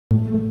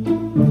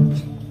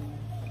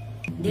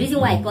The reason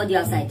why I called you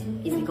outside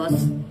is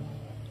because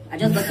I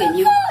just got you a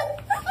new...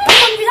 Come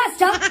on, relax,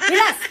 John.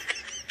 Relax.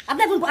 I've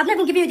not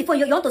even given you the phone.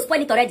 You want to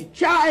spoil it already.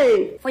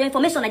 Chai. For your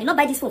information, I did not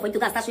buy this phone for you to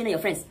go and start showing your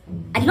friends.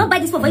 I did not buy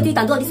this phone for you to eat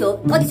and do all this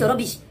your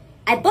rubbish.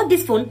 I bought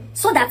this phone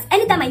so that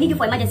anytime I need you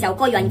for emergency, I'll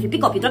call you, and if you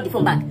pick up, you drop the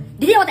phone back.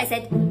 Did you hear what I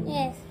said?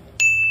 Yes.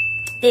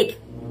 Take.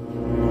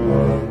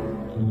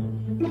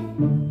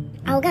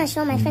 I'll go and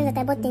show my friends that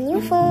I bought the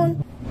new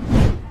phone.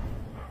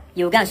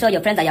 You will go and show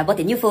your friends that you have bought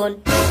a new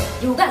phone.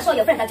 You will go and show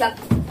your friends that you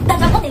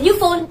have bought a new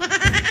phone.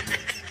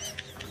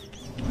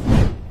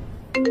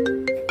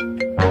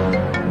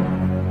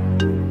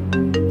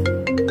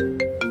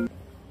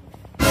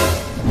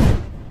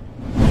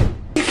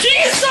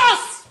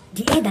 Jesus!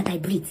 The air that I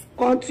breathe.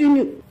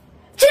 Continue.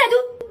 Chinedu!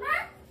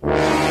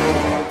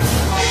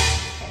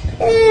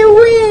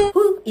 Away.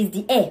 Who is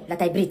the air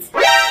that I breathe?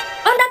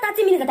 Under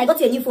 30 minutes that I got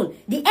you a new phone,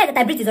 the air that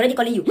I breathe is already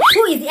calling you.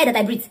 Who is the air that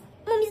I breathe?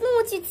 Mom, it's not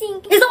what you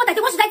think. It's not what I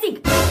think. What should I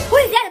think? Who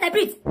is the air that I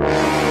breathe?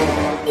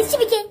 It's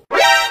Chibike.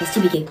 It's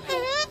Chibike.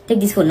 Take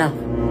this phone now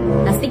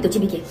and speak to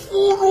Chibike.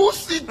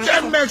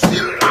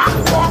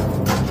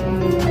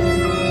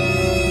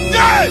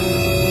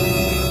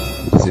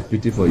 It's a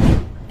pity for you.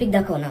 Pick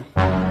that call now.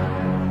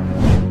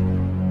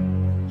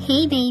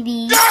 Hey,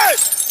 baby.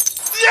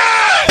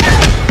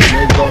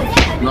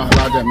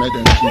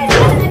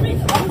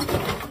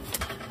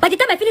 By the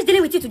time I finish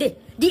dealing with you today,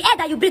 the air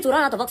that you breathe will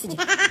run out of oxygen.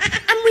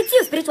 I'm with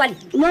you spiritually.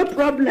 No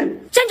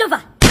problem. Change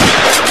over.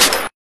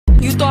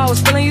 You thought I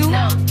was feeling you?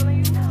 No.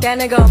 That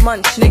nigga a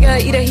munch. Nigga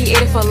eat it, he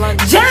ate it for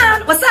lunch.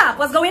 John, what's up?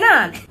 What's going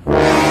on?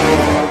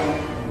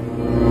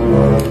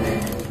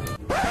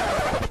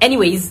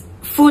 Anyways,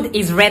 food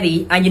is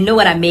ready, and you know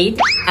what I made?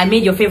 I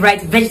made your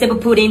favorite vegetable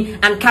pudding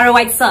and carrot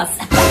white sauce.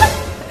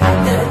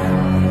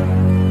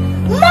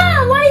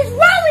 Mom, what is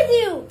wrong with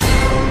you?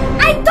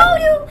 I told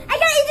you I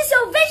can't eat this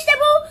your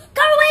vegetable,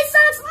 carrot white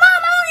sauce.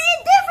 Mom, I want to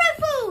eat different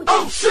food.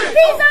 Oh shit!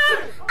 Pizza,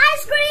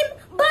 ice cream,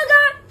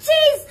 burger,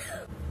 cheese.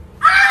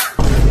 Ah!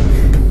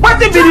 What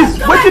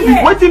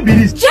be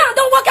this? John,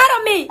 don't walk out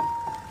on me!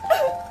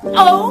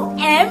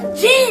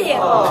 OMG!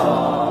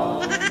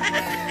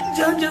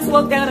 John just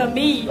walked out on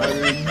me.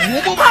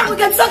 How we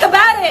can talk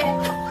about it?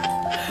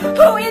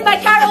 Who is my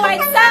carrot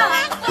white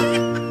sauce?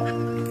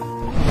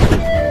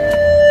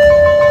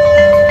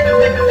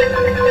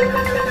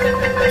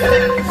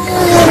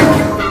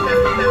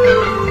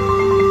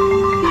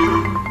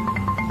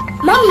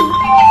 Mommy.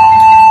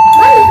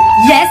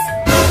 Yes?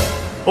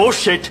 Oh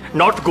shit,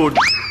 not good.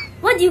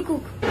 What do you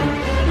cook?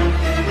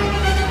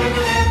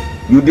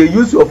 You they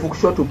use your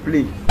function to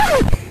play.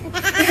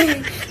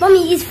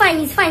 Mommy, it's fine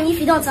if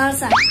you don't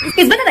answer.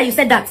 It's better that you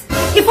said that.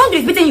 If hunger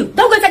is beating you,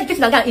 don't go inside the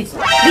kitchen and go and eat.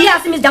 Will you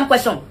ask me this damn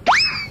question?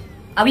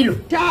 I will.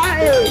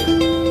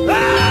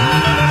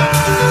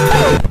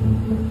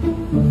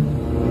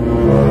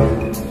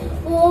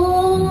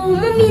 Oh,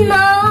 Mommy,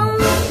 now.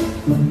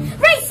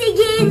 Rice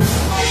again.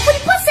 For the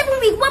past 7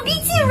 weeks, we're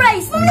eating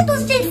rice. Mom, let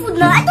us change food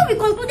now. I thought we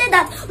concluded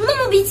that Mom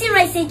will be eating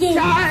rice again.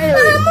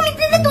 Mommy,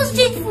 please let us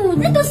change food.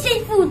 Let us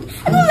change food.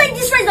 I don't like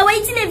this rice that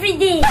we're eating every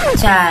day.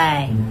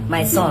 Chai,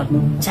 my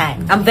son, Chai,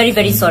 I'm very,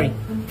 very sorry.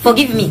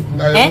 Forgive me.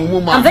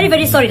 I'm very,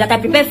 very sorry that I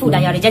prepare food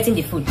and you're rejecting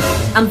the food.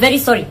 I'm very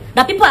sorry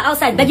that people are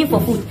outside begging for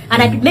food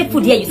and I make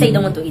food here, you say you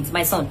don't want to eat.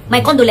 My son, my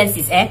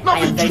condolences, I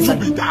am very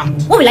sorry.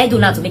 What will I do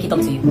now to make it up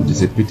to you?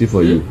 It's a pity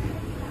for you.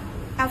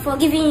 I'm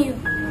forgiving you.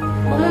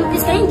 But Mom,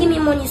 please can you give me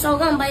money so I'll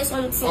go and buy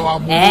something?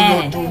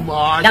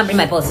 Don't bring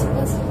my boss.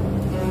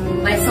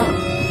 My son.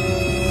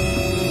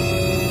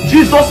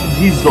 Jesus.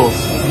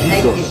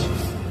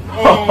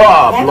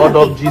 Blood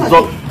of Jesus.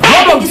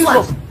 Blood of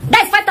Jesus.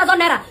 That is 5,000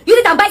 naira. Use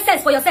it and buy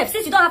sense for yourself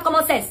since you don't have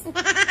common sense.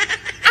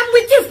 I'm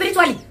with you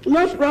spiritually.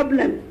 No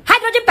problem.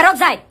 Hydrogen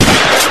peroxide.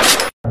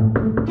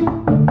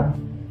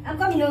 I'm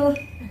coming, oh.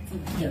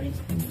 Where are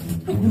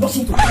you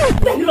rushing to?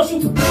 Where are you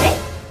rushing to? Eh?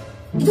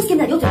 You just came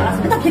there, you want to harass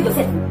me. Better behave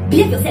yourself.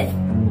 Behave yourself.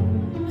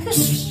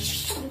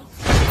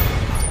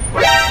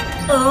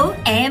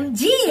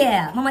 OMG!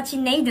 Mama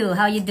Chinedu,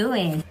 how you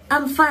doing?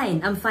 I'm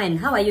fine.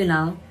 How are you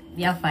now?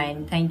 We are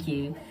fine, thank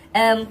you.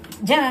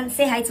 Jan,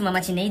 say hi to Mama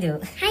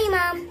Chinedu. Hi,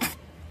 Mom.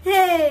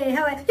 Hey,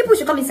 how are you? People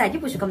should come inside.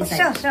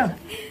 Sure.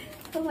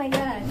 Oh my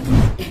God.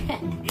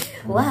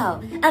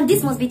 Wow, and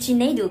this must be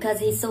Chinedu because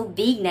he's so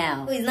big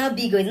now. Oh, he's not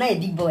big, he's not a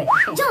big boy.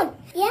 John,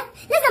 yeah?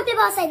 Let's go play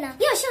ball outside now.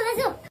 Yeah, sure,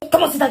 let's go.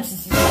 Come on, sit down.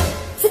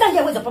 Sit down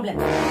here, what's the problem?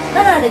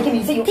 No, they came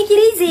in. Say you take it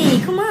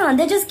easy. Come on,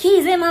 they're just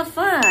kids, let them have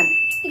fun.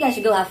 You guys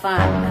should go have fun.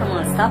 Come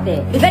on, stop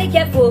it. Be very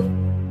careful.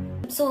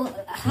 So,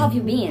 how have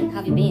you been?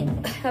 I've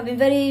been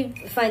very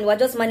fine. We're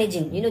just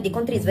managing. You know, the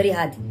country is very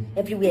hard.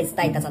 Everywhere is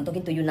tight as I'm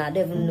talking to you now. I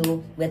don't even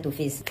know where to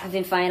face. I've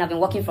been fine. I've been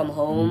working from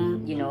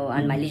home, you know,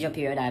 and my leisure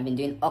period I've been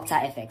doing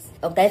Octa FX.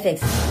 Octa FX?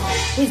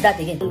 Who is that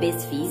again?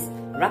 Based fees,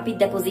 rapid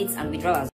deposits and withdrawals.